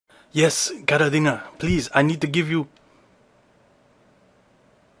Yes, Karadina, please, I need to give you...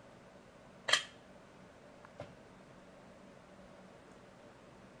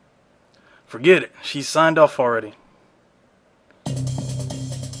 Forget it. She signed off already.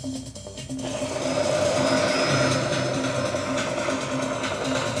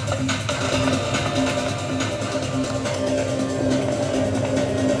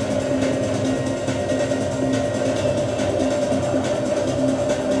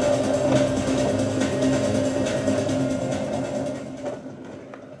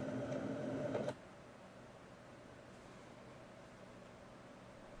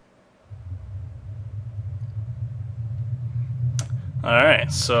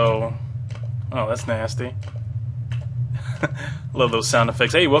 Alright, so... Oh, that's nasty. Love those sound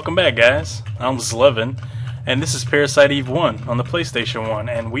effects. Hey, welcome back, guys. I'm Slevin, and this is Parasite Eve 1 on the PlayStation 1,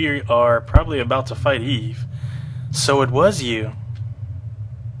 and we are probably about to fight Eve. So it was you.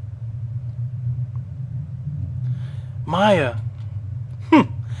 Maya.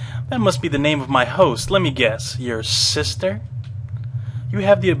 That must be the name of my host. Let me guess. Your sister? You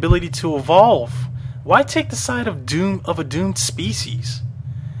have the ability to evolve. Why take the side of a doomed species?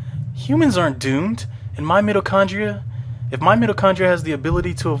 Humans aren't doomed. If my mitochondria has the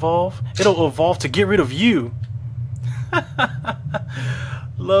ability to evolve, it'll evolve to get rid of you.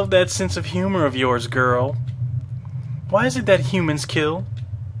 Love that sense of humor of yours, girl. Why is it that humans kill?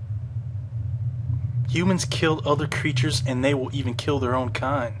 Humans kill other creatures, and they will even kill their own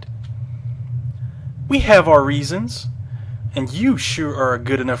kind. We have our reasons, and you sure are a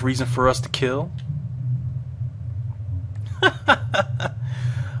good enough reason for us to kill.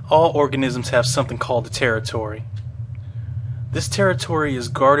 All organisms have something called a territory. This territory is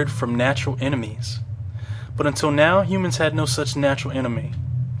guarded from natural enemies. But until now, humans had no such natural enemy.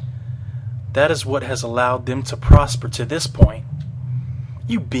 That is what has allowed them to prosper to this point.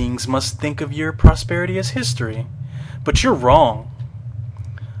 You beings must think of your prosperity as history. But you're wrong.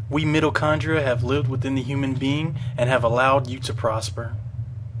 We mitochondria have lived within the human being and have allowed you to prosper.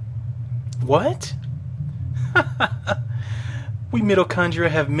 What? We mitochondria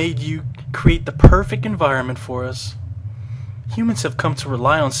have made you create the perfect environment for us. Humans have come to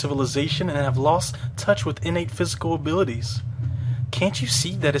rely on civilization and have lost touch with innate physical abilities. Can't you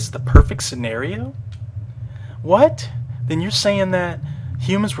see that it's the perfect scenario? What? Then you're saying that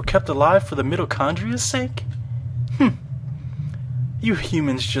humans were kept alive for the mitochondria's sake? You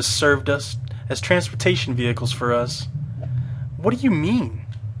humans just served us as transportation vehicles for us. What do you mean?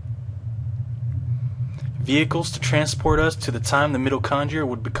 Vehicles to transport us to the time the mitochondria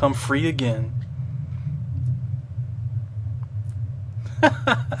would become free again.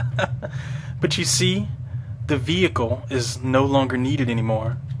 But you see, the vehicle is no longer needed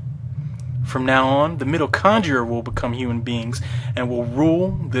anymore. From now on, the mitochondria will become human beings and will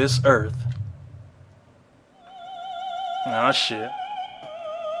rule this earth. Aw, shit.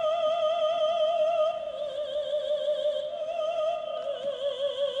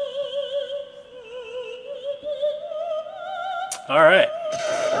 Alright.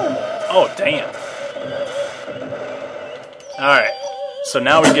 Oh, damn. Alright. So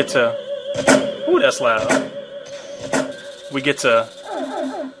now we get to... Ooh, that's loud. We get to...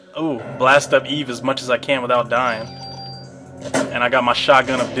 Ooh, blast up Eve as much as I can without dying. And I got my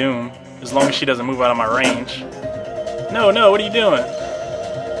shotgun of doom. As long as she doesn't move out of my range. No, what are you doing?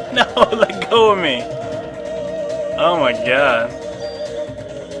 No, let go of me. Oh my god.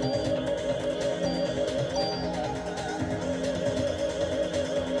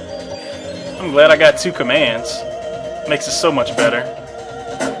 I'm glad I got 2 commands. Makes it so much better.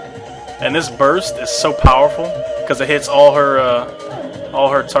 And this burst is so powerful because it hits all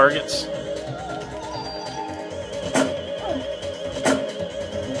her targets.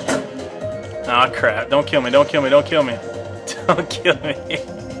 Aw, crap. Don't kill me, don't kill me, don't kill me. Don't kill me.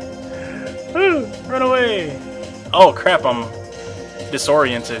 Woo, run away. Oh, crap, I'm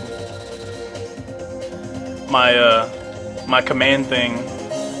disoriented. My command thing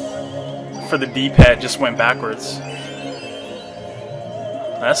for the D-pad just went backwards.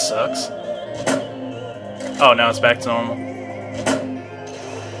 That sucks. Oh, now it's back to normal.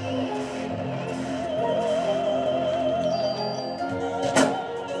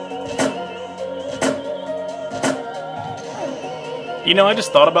 You know, I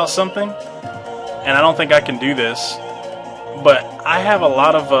just thought about something, and I don't think I can do this, but I have a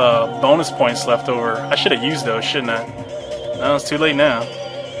lot of bonus points left over. I should have used those, shouldn't I? No, it's too late now.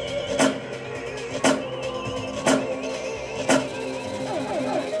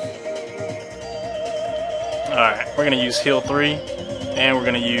 Alright, we're going to use Heal 3, and we're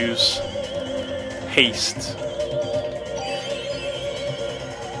going to use Haste.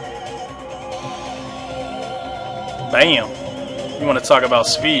 Bam. You want to talk about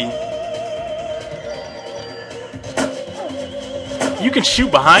speed? You can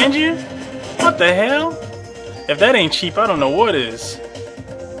shoot behind you? What the hell? If that ain't cheap, I don't know what is.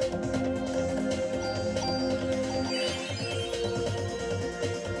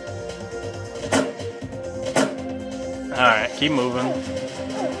 Alright, keep moving.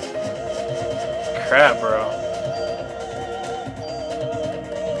 Crap, bro.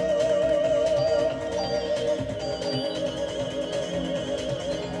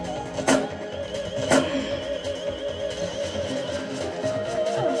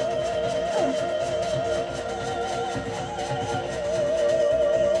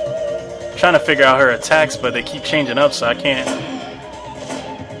 Trying to figure out her attacks, but they keep changing up, so I can't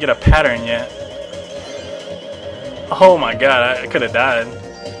get a pattern yet. Oh my god, I could have died.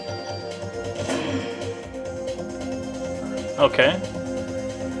 Okay.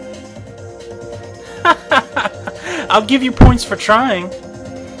 I'll give you points for trying,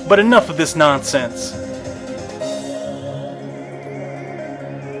 but enough of this nonsense.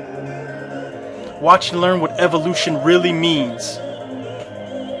 Watch and learn what evolution really means.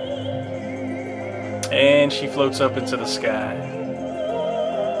 And she floats up into the sky.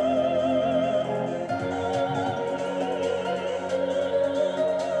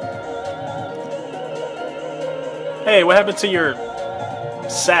 Hey, what happened to your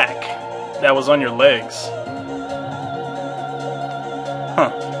sack that was on your legs?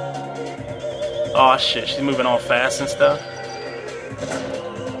 Huh. Aw, shit, she's moving all fast and stuff.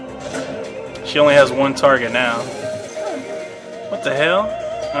 She only has one target now. What the hell?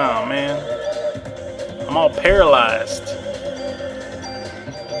 Oh, man. I'm all paralyzed.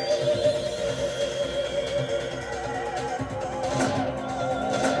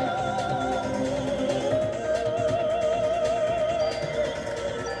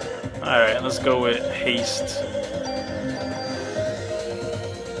 Alright, let's go with haste.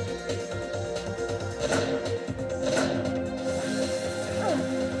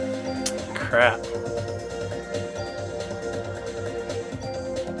 Crap.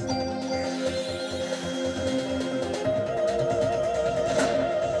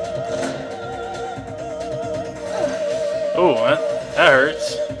 Oh, that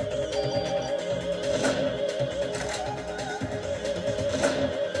hurts.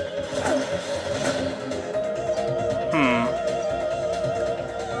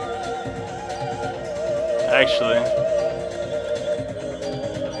 Actually,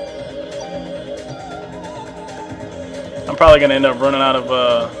 I'm probably gonna end up running out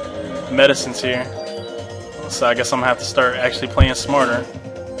of medicines here. So I guess I'm gonna have to start actually playing smarter.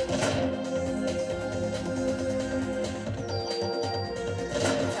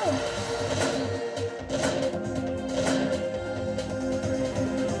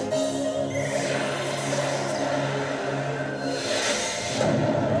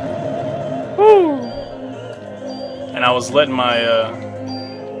 And I was letting my,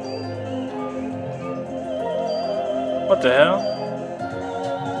 what the hell?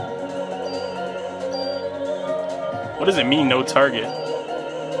 What does it mean, no target?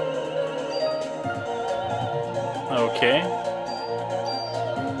 Okay.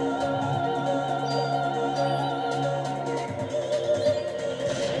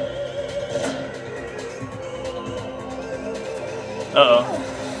 Uh-oh.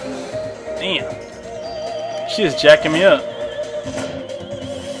 Damn. She is jacking me up.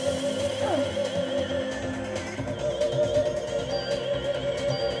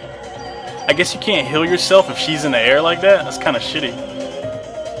 I guess you can't heal yourself if she's in the air like that? That's kind of shitty.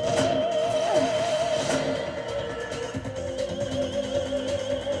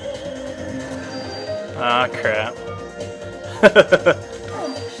 Ah, crap.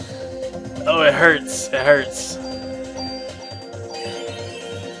 Oh, it hurts. It hurts.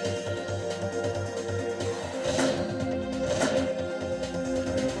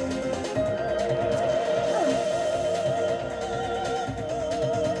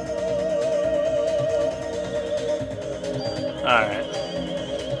 Alright.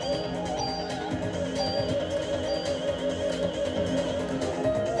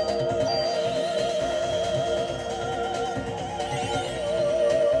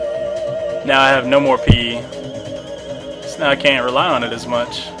 Now I have no more PE. So now I can't rely on it as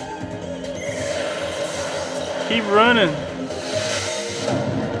much. Keep running.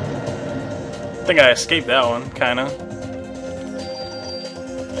 I think I escaped that one, kinda.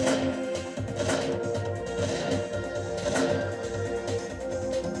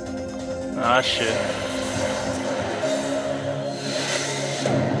 Ah, shit.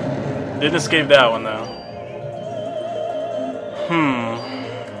 Didn't escape that one, though.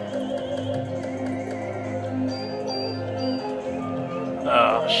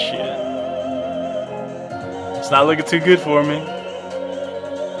 not looking too good for me.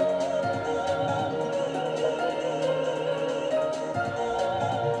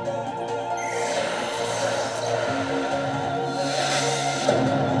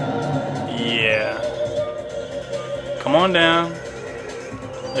 Yeah. Come on down.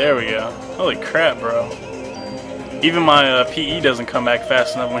 There we go. Holy crap, bro. Even my PE doesn't come back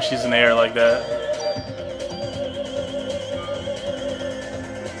fast enough when she's in the air like that.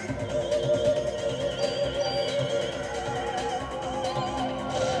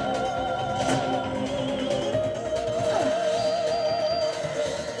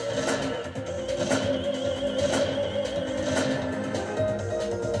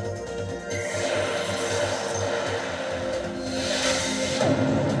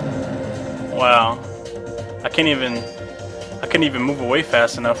 Wow. I couldn't even move away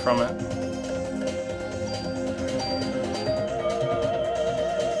fast enough from it.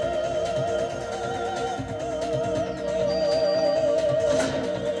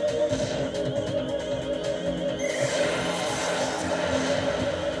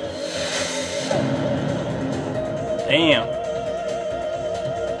 Damn.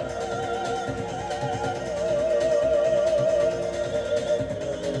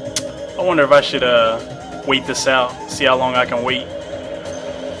 I wonder if I should wait this out, see how long I can wait.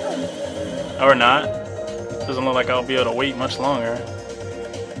 Or not. Doesn't look like I'll be able to wait much longer.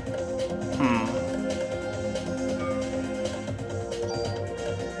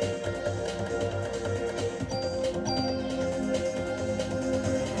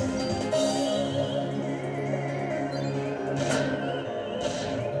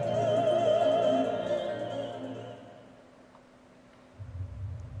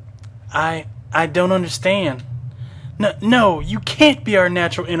 I don't understand. No, you can't be our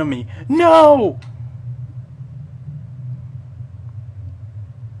natural enemy. No!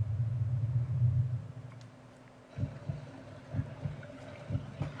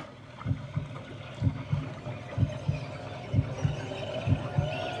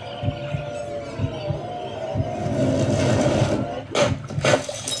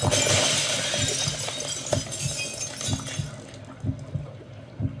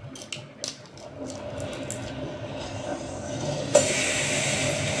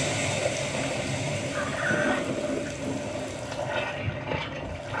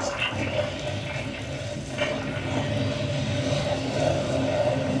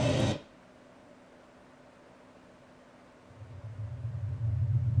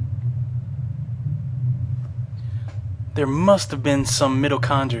 There must have been some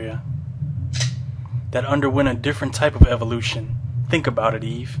mitochondria that underwent a different type of evolution. Think about it,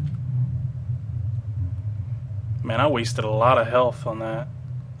 Eve. Man, I wasted a lot of health on that.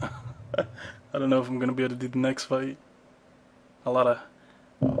 I don't know if I'm going to be able to do the next fight. A lot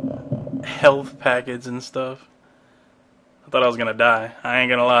of health packets and stuff. I thought I was going to die. I ain't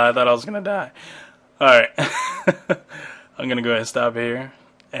going to lie, I thought I was going to die. Alright. I'm going to go ahead and stop here.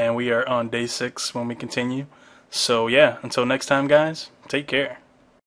 And we are on day 6 when we continue. So yeah, until next time guys, take care.